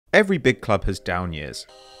Every big club has down years.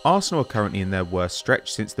 Arsenal are currently in their worst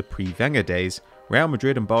stretch since the pre-Wenger days, Real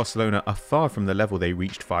Madrid and Barcelona are far from the level they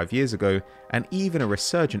reached 5 years ago, and even a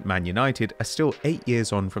resurgent Man United are still 8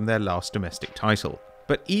 years on from their last domestic title.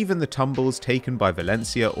 But even the tumbles taken by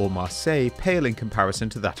Valencia or Marseille pale in comparison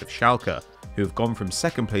to that of Schalke, who have gone from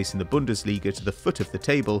second place in the Bundesliga to the foot of the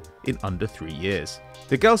table in under 3 years.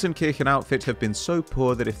 The Gelsenkirchen outfit have been so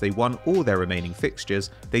poor that if they won all their remaining fixtures,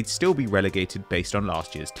 they'd still be relegated based on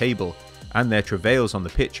last year's table, and their travails on the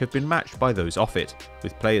pitch have been matched by those off it,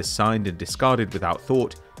 with players signed and discarded without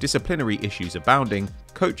thought, disciplinary issues abounding,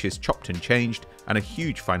 coaches chopped and changed, and a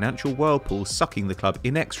huge financial whirlpool sucking the club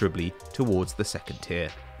inexorably towards the second tier.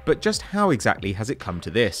 But just how exactly has it come to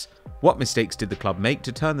this? What mistakes did the club make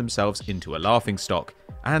to turn themselves into a laughingstock?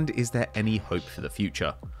 And is there any hope for the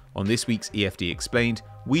future? On this week's EFD Explained,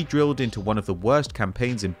 we drilled into one of the worst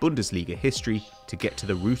campaigns in Bundesliga history to get to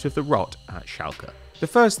the root of the rot at Schalke. The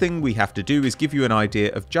first thing we have to do is give you an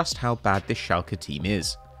idea of just how bad this Schalke team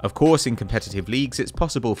is. Of course, in competitive leagues, it's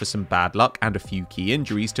possible for some bad luck and a few key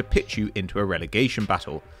injuries to pitch you into a relegation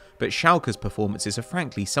battle, but Schalke's performances are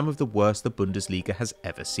frankly some of the worst the Bundesliga has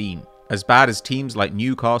ever seen. As bad as teams like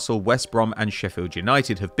Newcastle, West Brom and Sheffield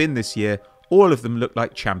United have been this year, all of them look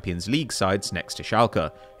like Champions League sides next to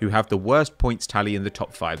Schalke, who have the worst points tally in the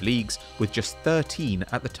top 5 leagues, with just 13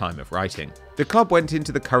 at the time of writing. The club went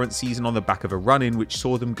into the current season on the back of a run-in which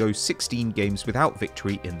saw them go 16 games without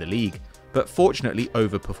victory in the league, but fortunately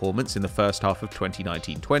overperformance in the first half of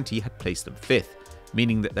 2019-20 had placed them 5th,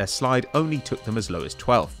 meaning that their slide only took them as low as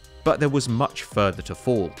 12th. But there was much further to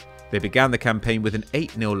fall. They began the campaign with an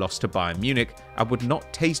 8-0 loss to Bayern Munich and would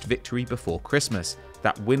not taste victory before Christmas,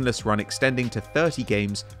 that winless run extending to 30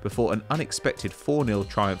 games before an unexpected 4-0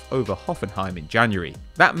 triumph over Hoffenheim in January.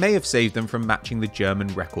 That may have saved them from matching the German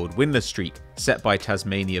record winless streak, set by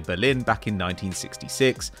Tasmania Berlin back in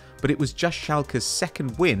 1966, but it was just Schalke's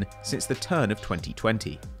second win since the turn of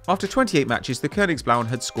 2020. After 28 matches, the Königsblauen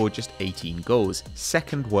had scored just 18 goals,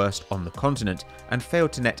 second worst on the continent, and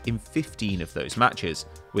failed to net in 15 of those matches,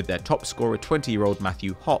 with their top scorer 20-year-old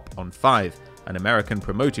Matthew Hopp on 5, an American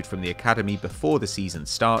promoted from the academy before the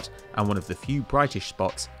season's start and one of the few brightest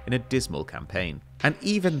spots in a dismal campaign. And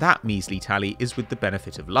even that measly tally is with the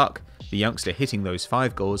benefit of luck, the youngster hitting those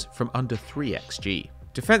 5 goals from under 3 xG.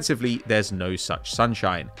 Defensively, there's no such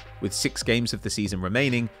sunshine. With 6 games of the season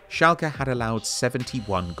remaining, Schalke had allowed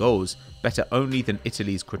 71 goals, better only than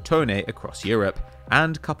Italy's Crotone across Europe,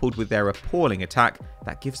 and coupled with their appalling attack,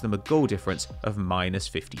 that gives them a goal difference of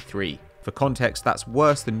 -53. For context, that's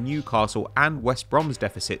worse than Newcastle and West Brom's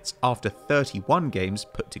deficits after 31 games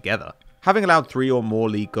put together. Having allowed 3 or more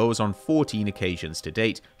league goals on 14 occasions to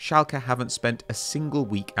date, Schalke haven't spent a single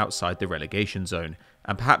week outside the relegation zone,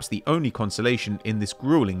 and perhaps the only consolation in this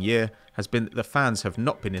grueling year has been that the fans have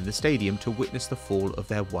not been in the stadium to witness the fall of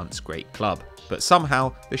their once great club. But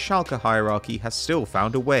somehow, the Schalke hierarchy has still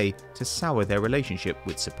found a way to sour their relationship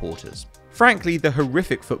with supporters. Frankly, the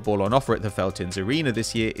horrific football on offer at the Veltins Arena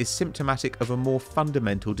this year is symptomatic of a more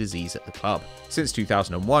fundamental disease at the club. Since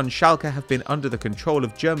 2001, Schalke have been under the control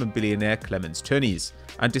of German billionaire Clemens Tönnies,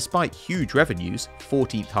 and despite huge revenues,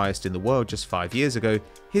 14th highest in the world just 5 years ago,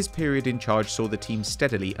 his period in charge saw the team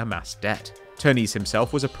steadily amass debt. Tönnies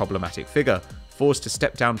himself was a problematic figure, forced to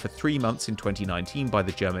step down for 3 months in 2019 by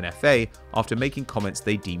the German FA after making comments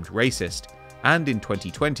they deemed racist. And in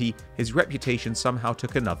 2020, his reputation somehow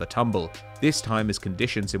took another tumble, this time as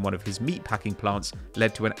conditions in one of his meatpacking plants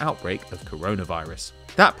led to an outbreak of coronavirus.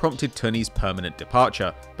 That prompted Tönnies' permanent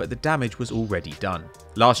departure, but the damage was already done.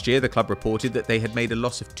 Last year, the club reported that they had made a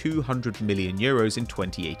loss of €200 million in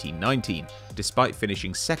 2018-19, despite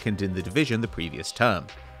finishing second in the division the previous term.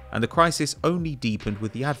 And the crisis only deepened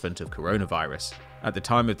with the advent of coronavirus. At the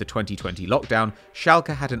time of the 2020 lockdown,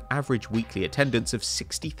 Schalke had an average weekly attendance of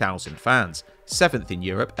 60,000 fans, 7th in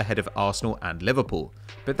Europe ahead of Arsenal and Liverpool.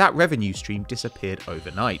 But that revenue stream disappeared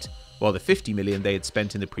overnight, while the 50 million they had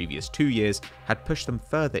spent in the previous 2 years had pushed them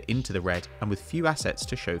further into the red and with few assets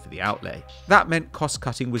to show for the outlay. That meant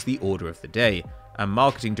cost-cutting was the order of the day, and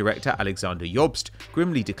marketing director Alexander Jobst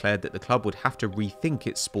grimly declared that the club would have to rethink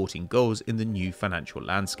its sporting goals in the new financial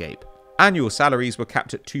landscape. Annual salaries were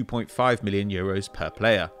capped at €2.5 million per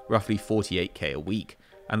player, roughly 48k a week,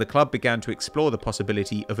 and the club began to explore the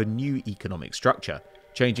possibility of a new economic structure,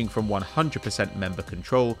 changing from 100% member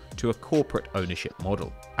control to a corporate ownership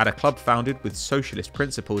model. At a club founded with socialist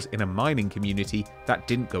principles in a mining community, that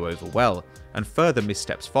didn't go over well, and further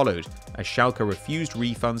missteps followed, as Schalke refused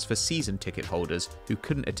refunds for season ticket holders who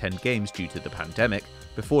couldn't attend games due to the pandemic,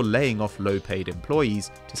 before laying off low-paid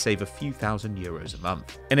employees to save a few €1,000 a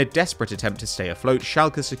month. In a desperate attempt to stay afloat,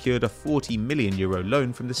 Schalke secured a €40 million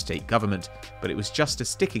loan from the state government, but it was just a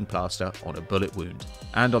sticking plaster on a bullet wound.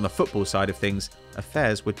 And on the football side of things,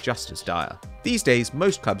 affairs were just as dire. These days,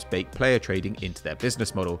 most clubs bake player trading into their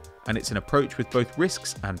business model, and it's an approach with both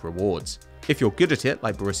risks and rewards. If you're good at it,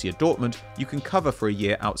 like Borussia Dortmund, you can cover for a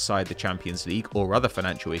year outside the Champions League or other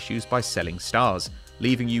financial issues by selling stars,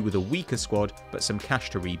 leaving you with a weaker squad but some cash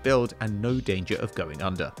to rebuild and no danger of going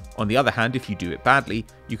under. On the other hand, if you do it badly,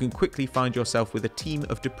 you can quickly find yourself with a team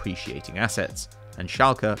of depreciating assets, and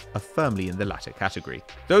Schalke are firmly in the latter category.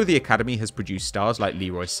 Though the academy has produced stars like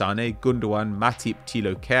Leroy Sane, Gundogan, Matip,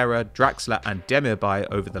 Thilo Kehrer, Draxler and Demirbay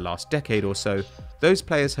over the last decade or so, those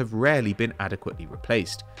players have rarely been adequately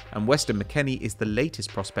replaced, and Weston McKennie is the latest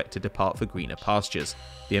prospect to depart for greener pastures,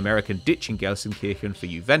 the American ditching Gelsenkirchen for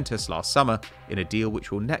Juventus last summer in a deal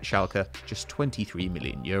which will net Schalke just €23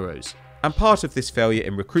 million. And part of this failure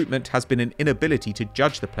in recruitment has been an inability to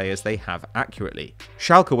judge the players they have accurately.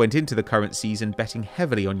 Schalke went into the current season betting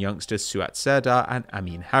heavily on youngsters Suat Serdar and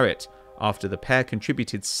Amin Harit, after the pair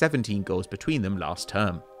contributed 17 goals between them last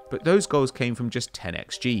term. But those goals came from just 10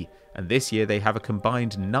 XG, and this year they have a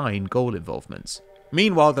combined 9 goal involvements.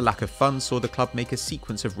 Meanwhile, the lack of funds saw the club make a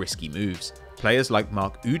sequence of risky moves. Players like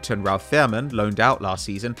Mark Uth and Ralf Fährmann, loaned out last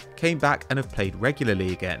season, came back and have played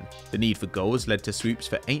regularly again. The need for goals led to swoops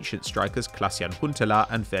for ancient strikers Klaas-Jan Huntelaar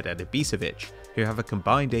and Vedar Ibisevic, who have a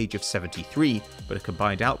combined age of 73 but a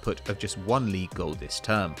combined output of just 1 league goal this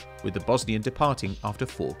term, with the Bosnian departing after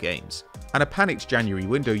 4 games. And a panicked January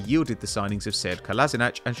window yielded the signings of Sead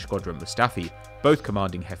Kolasinac and Shkodran Mustafi, both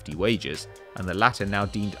commanding hefty wages, and the latter now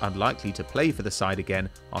deemed unlikely to play for the side again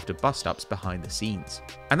after bust-ups behind the scenes.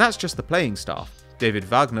 And that's just the playing staff. David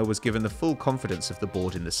Wagner was given the full confidence of the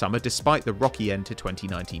board in the summer despite the rocky end to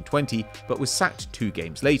 2019-20, but was sacked 2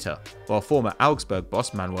 games later, while former Augsburg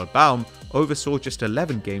boss Manuel Baum oversaw just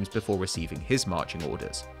 11 games before receiving his marching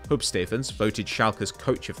orders. Hub Stevens, voted Schalke's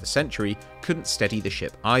coach of the century, couldn't steady the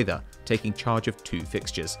ship either, taking charge of 2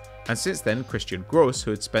 fixtures. And since then, Christian Gross,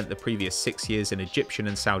 who had spent the previous 6 years in Egyptian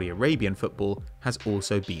and Saudi Arabian football, has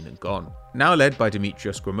also been and gone. Now led by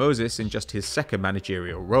Dimitrios Gramosis in just his 2nd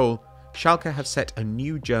managerial role, Schalke have set a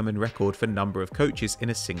new German record for number of coaches in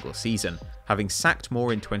a single season, having sacked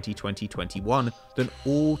more in 2020-21 than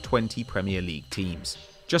all 20 Premier League teams.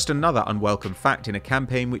 Just another unwelcome fact in a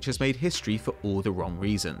campaign which has made history for all the wrong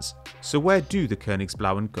reasons. So where do the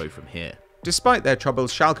Königsblauen go from here? Despite their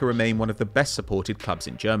troubles, Schalke remain one of the best supported clubs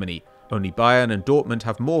in Germany. Only Bayern and Dortmund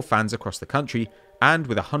have more fans across the country, and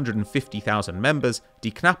with 150,000 members,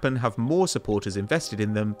 Die Knappen have more supporters invested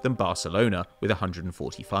in them than Barcelona with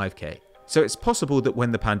 145k. So it's possible that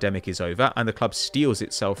when the pandemic is over and the club steels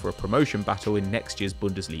itself for a promotion battle in next year's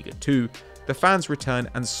Bundesliga 2, the fans return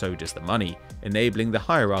and so does the money, enabling the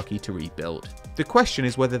hierarchy to rebuild. The question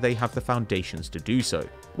is whether they have the foundations to do so.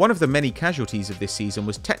 One of the many casualties of this season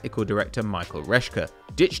was technical director Michael Reschke,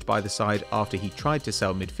 ditched by the side after he tried to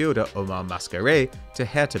sell midfielder Omar Mascaré to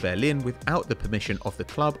Hertha Berlin without the permission of the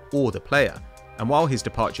club or the player. And while his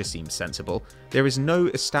departure seems sensible, there is no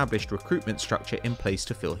established recruitment structure in place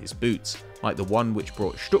to fill his boots, like the one which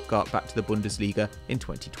brought Stuttgart back to the Bundesliga in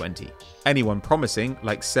 2020. Anyone promising,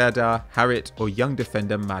 like Serdar, Harit or young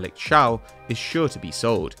defender Malik Shao, is sure to be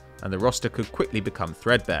sold, and the roster could quickly become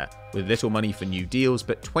threadbare, with little money for new deals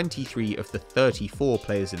but 23 of the 34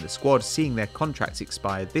 players in the squad seeing their contracts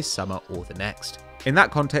expire this summer or the next. In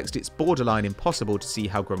that context, it's borderline impossible to see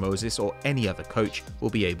how Gramosis or any other coach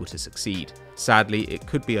will be able to succeed. Sadly, it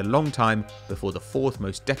could be a long time before the 4th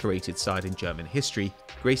most decorated side in German history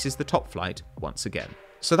graces the top flight once again.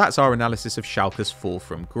 So that's our analysis of Schalke's fall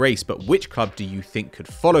from grace, but which club do you think could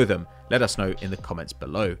follow them? Let us know in the comments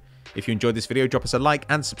below. If you enjoyed this video, drop us a like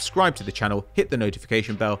and subscribe to the channel, hit the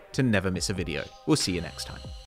notification bell to never miss a video. We'll see you next time.